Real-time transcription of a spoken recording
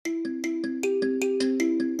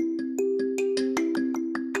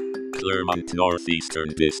Clermont Northeastern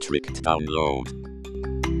District Download.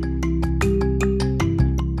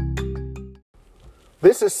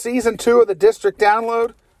 This is Season 2 of the District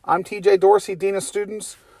Download. I'm TJ Dorsey, Dean of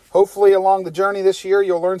Students. Hopefully along the journey this year,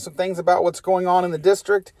 you'll learn some things about what's going on in the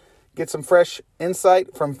district, get some fresh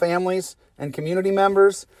insight from families and community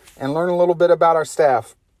members, and learn a little bit about our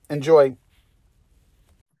staff. Enjoy.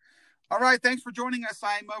 All right, thanks for joining us.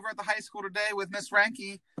 I'm over at the high school today with Miss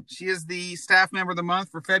Ranke. She is the staff member of the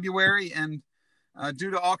month for February, and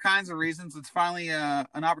due to all kinds of reasons, it's finally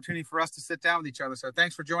an opportunity for us to sit down with each other. So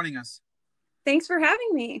thanks for joining us. Thanks for having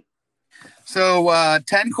me. So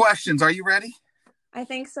 10 questions. Are you ready? I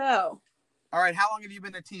think so. All right, how long have you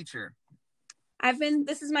been a teacher?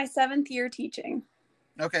 This is my 7th year teaching.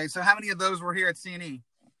 Okay, so how many of those were here at CNE?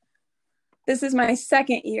 This is my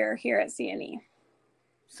 2nd year here at CNE.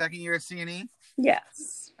 2nd year at CNE?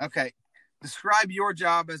 Yes. Okay. Describe your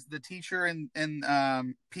job as the teacher in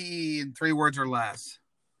PE in 3 words or less.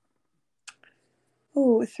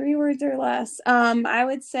 Oh, 3 words or less. I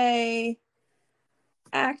would say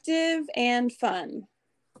active and fun.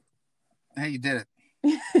 Hey, you did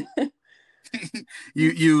it.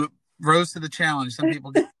 you rose to the challenge. Some people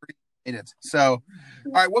get it. So,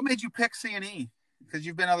 all right, what made you pick CNE? Because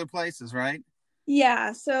you've been other places, right?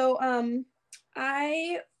 Yeah. So,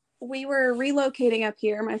 we were relocating up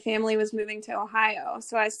here. My family was moving to Ohio.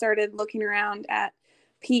 So I started looking around at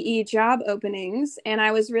PE job openings, and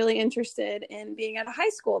I was really interested in being at a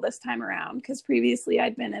high school this time around because previously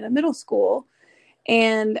I'd been at a middle school.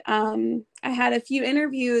 And I had a few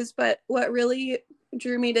interviews, but what really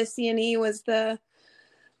drew me to CNE was the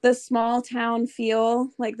small town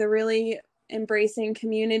feel, like the really embracing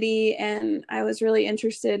community. And I was really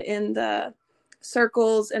interested in the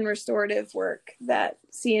circles and restorative work that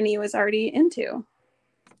CNE was already into.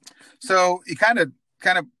 So it kind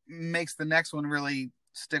of makes the next one really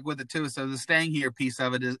stick with it too. So the staying here piece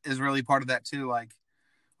of it is really part of that too. Like,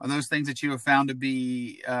 are those things that you have found to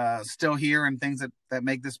be still here and things that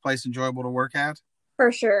make this place enjoyable to work at?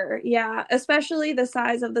 For sure. Yeah. Especially the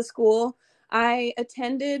size of the school. I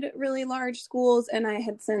attended really large schools and I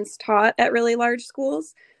had since taught at really large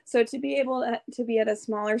schools. So to be able to be at a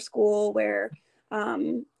smaller school where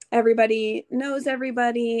everybody knows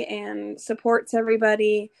everybody and supports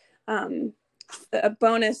everybody. A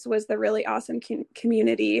bonus was the really awesome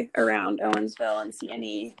community around Owensville and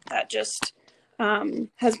CNE that just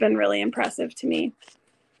has been really impressive to me.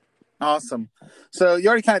 Awesome. So you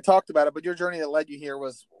already kind of talked about it, but your journey that led you here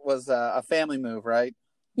was a family move, right?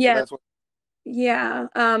 Yeah. So Yeah.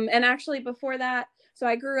 And actually before that, so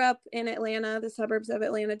I grew up in Atlanta, the suburbs of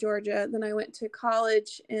Atlanta, Georgia. Then I went to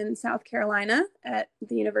college in South Carolina at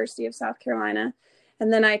the University of South Carolina.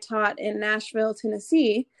 And then I taught in Nashville,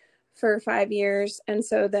 Tennessee for 5 years. And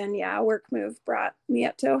so then, a work move brought me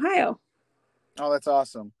up to Ohio. Oh, that's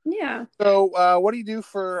awesome. Yeah. So what do you do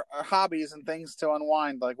for hobbies and things to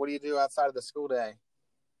unwind? Like, what do you do outside of the school day?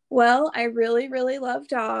 Well, I really, really love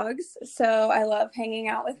dogs. So I love hanging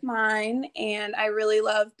out with mine, and I really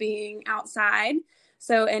love being outside.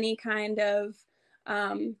 So any kind of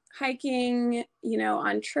hiking,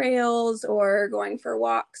 on trails or going for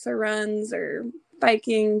walks or runs or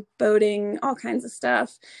biking, boating, all kinds of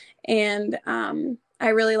stuff. And I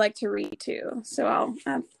really like to read too. So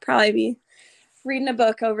I'll probably be reading a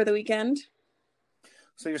book over the weekend.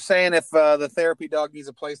 So you're saying if the therapy dog needs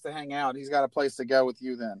a place to hang out, he's got a place to go with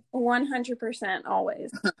you then? 100%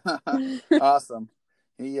 always. Awesome.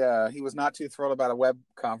 He was not too thrilled about a web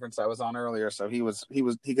conference I was on earlier, so he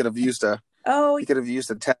could have used a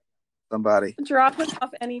text somebody. Drop him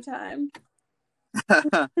off anytime.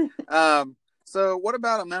 So what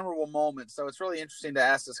about a memorable moment? So it's really interesting to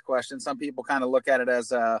ask this question. Some people kind of look at it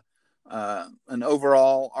as an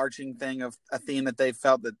overall arching thing of a theme that they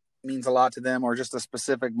felt that means a lot to them, or just a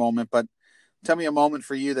specific moment. But tell me a moment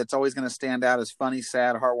for you that's always going to stand out as funny,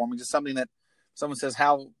 sad, heartwarming, just something that someone says,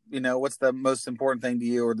 what's the most important thing to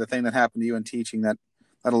you, or the thing that happened to you in teaching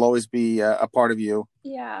that'll always be a part of you?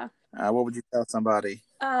 Yeah. What would you tell somebody?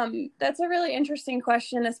 That's a really interesting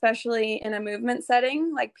question, especially in a movement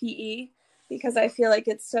setting like PE, because I feel like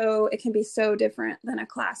it can be so different than a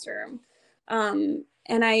classroom. And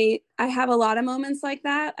I have a lot of moments like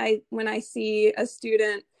that. When I see a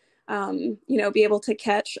student, be able to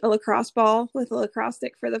catch a lacrosse ball with a lacrosse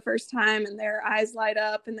stick for the first time and their eyes light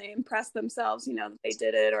up and they impress themselves, that they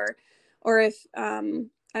did it, or if,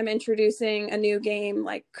 I'm introducing a new game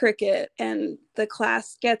like cricket and the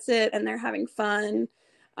class gets it and they're having fun.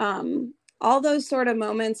 All those sort of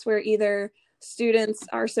moments where either students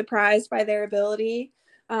are surprised by their ability,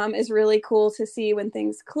 is really cool to see when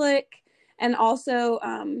things click. And also,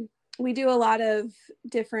 we do a lot of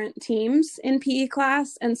different teams in PE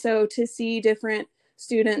class. And so to see different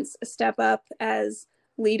students step up as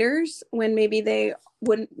leaders when maybe they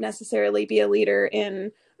wouldn't necessarily be a leader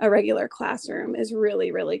in a regular classroom is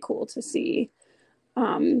really, really cool to see.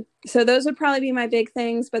 So those would probably be my big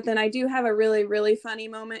things. But then I do have a really, really funny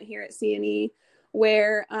moment here at CNE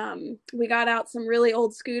where we got out some really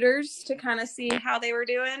old scooters to kind of see how they were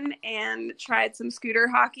doing and tried some scooter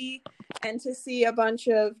hockey, and to see a bunch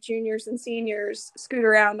of juniors and seniors scoot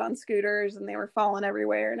around on scooters and they were falling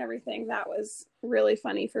everywhere and everything. That was really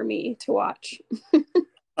funny for me to watch.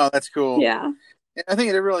 Oh, that's cool. Yeah. I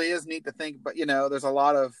think it really is neat to think, but there's a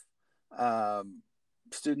lot of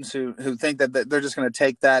students who think that they're just going to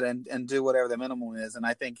take that and do whatever the minimum is. And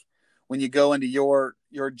I think when you go into your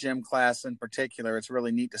gym class in particular, it's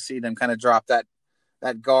really neat to see them kind of drop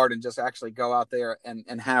that guard and just actually go out there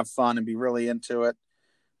and have fun and be really into it.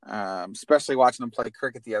 Especially watching them play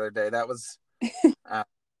cricket the other day. That was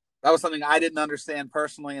something I didn't understand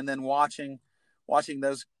personally. And then watching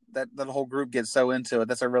that whole group get so into it,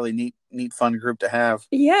 that's a really neat, fun group to have.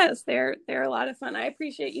 Yes, they're a lot of fun. I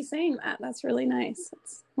appreciate you saying that. That's really nice.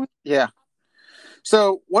 Yeah.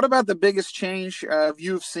 So what about the biggest change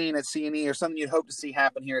you've seen at CNE, or something you'd hope to see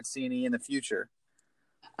happen here at CNE in the future?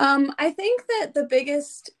 I think that the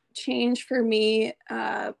biggest change for me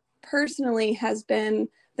personally has been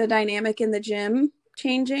the dynamic in the gym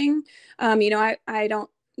changing. I don't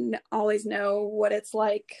always know what it's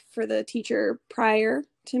like for the teacher prior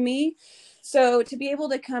to me. So to be able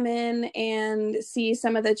to come in and see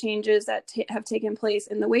some of the changes that have taken place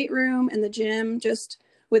in the weight room and the gym, just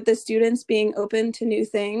with the students being open to new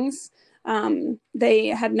things. They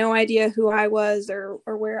had no idea who I was or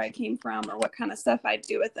where I came from or what kind of stuff I'd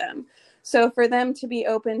do with them. So for them to be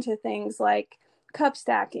open to things like cup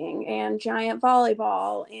stacking and giant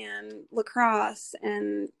volleyball and lacrosse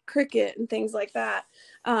and cricket and things like that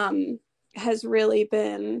has really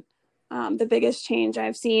been the biggest change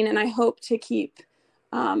I've seen. And I hope to keep,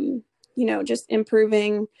 just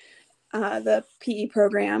improving the PE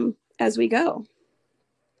program as we go.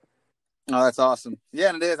 Oh, that's awesome. Yeah,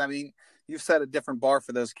 and it is. I mean, you've set a different bar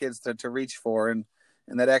for those kids to reach for, and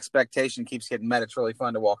that expectation keeps getting met. It's really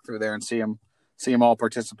fun to walk through there and see them all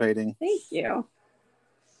participating. Thank you.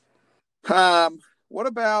 What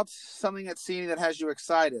about something at CNE that has you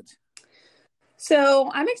excited? So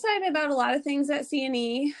I'm excited about a lot of things at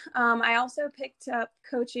CNE. I also picked up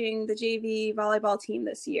coaching the JV volleyball team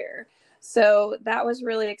this year. So that was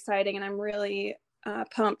really exciting, and I'm really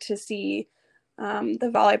pumped to see the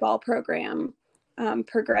volleyball program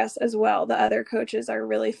progress as well. The other coaches are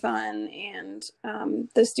really fun, and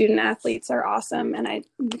the student athletes are awesome, and I'm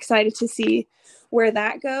excited to see where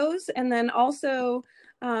that goes. And then also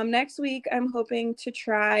next week, I'm hoping to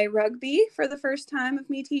try rugby for the first time of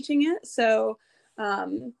me teaching it. So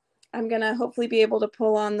I'm going to hopefully be able to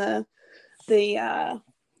pull on the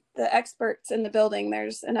experts in the building.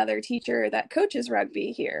 There's another teacher that coaches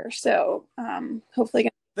rugby here. So hopefully.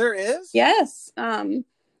 There is? Yes.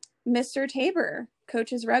 Mr. Tabor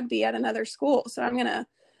coaches rugby at another school. So I'm going to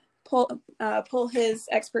pull his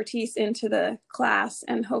expertise into the class,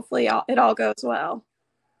 and hopefully it all goes well.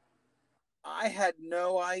 I had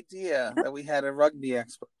no idea that we had a rugby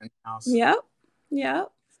expert in the house. Yep.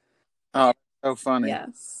 Oh, so funny.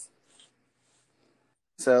 Yes.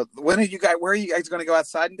 So where are you guys going to go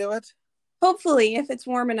outside and do it? Hopefully, if it's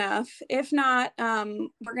warm enough. If not,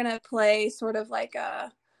 we're going to play sort of like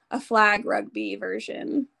a flag rugby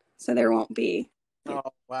version. So there won't be. Oh,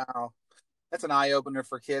 wow. That's an eye-opener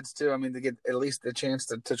for kids, too. I mean, to get at least a chance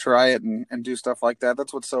to try it and do stuff like that.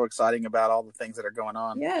 That's what's so exciting about all the things that are going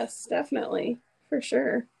on. Yes, definitely. For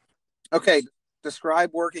sure. Okay.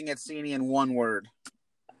 Describe working at CNE in one word.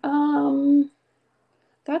 That's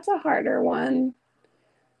a harder one.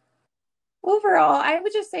 Overall, I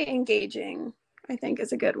would just say engaging, I think,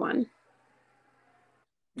 is a good one.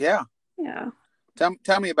 Yeah. Yeah.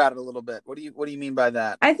 Tell me about it a little bit. What do you mean by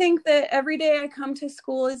that? I think that every day I come to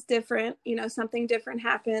school is different. Something different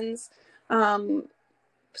happens.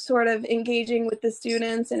 Sort of engaging with the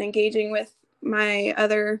students and engaging with my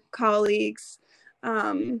other colleagues.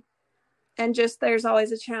 And just there's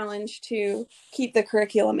always a challenge to keep the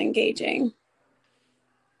curriculum engaging.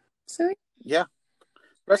 So yeah.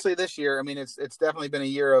 Especially this year. I mean, it's definitely been a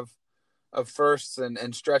year of firsts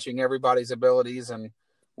and stretching everybody's abilities and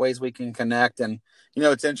ways we can connect. And,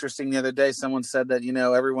 it's interesting. The other day, someone said that,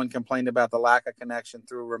 everyone complained about the lack of connection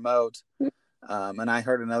through remote. And I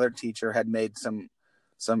heard another teacher had made some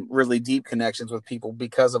really deep connections with people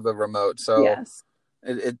because of the remote. So yes.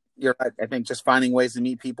 You're right. I think just finding ways to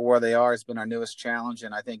meet people where they are has been our newest challenge.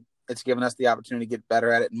 And I think it's given us the opportunity to get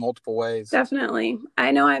better at it in multiple ways. Definitely.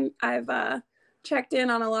 I know I've checked in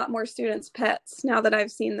on a lot more students' pets now that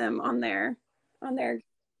I've seen them on their.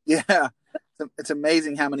 Yeah. It's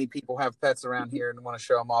amazing how many people have pets around here and want to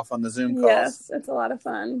show them off on the Zoom calls. Yes, it's a lot of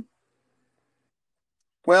fun.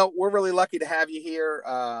 Well, we're really lucky to have you here.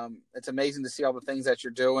 It's amazing to see all the things that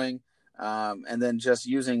you're doing. And then just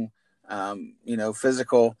using,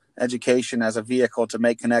 physical education as a vehicle to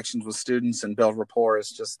make connections with students and build rapport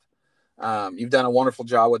is just, you've done a wonderful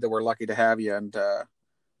job with it. We're lucky to have you. And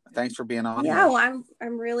thanks for being on. Yeah, well,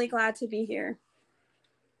 I'm really glad to be here.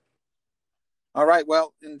 All right.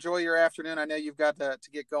 Well, enjoy your afternoon. I know you've got to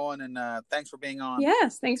get going, and thanks for being on.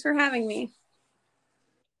 Yes, thanks for having me.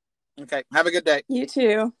 Okay. Have a good day. You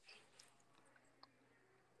too.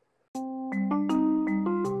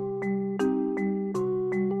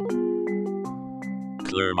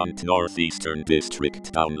 Clermont Northeastern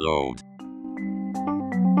District download.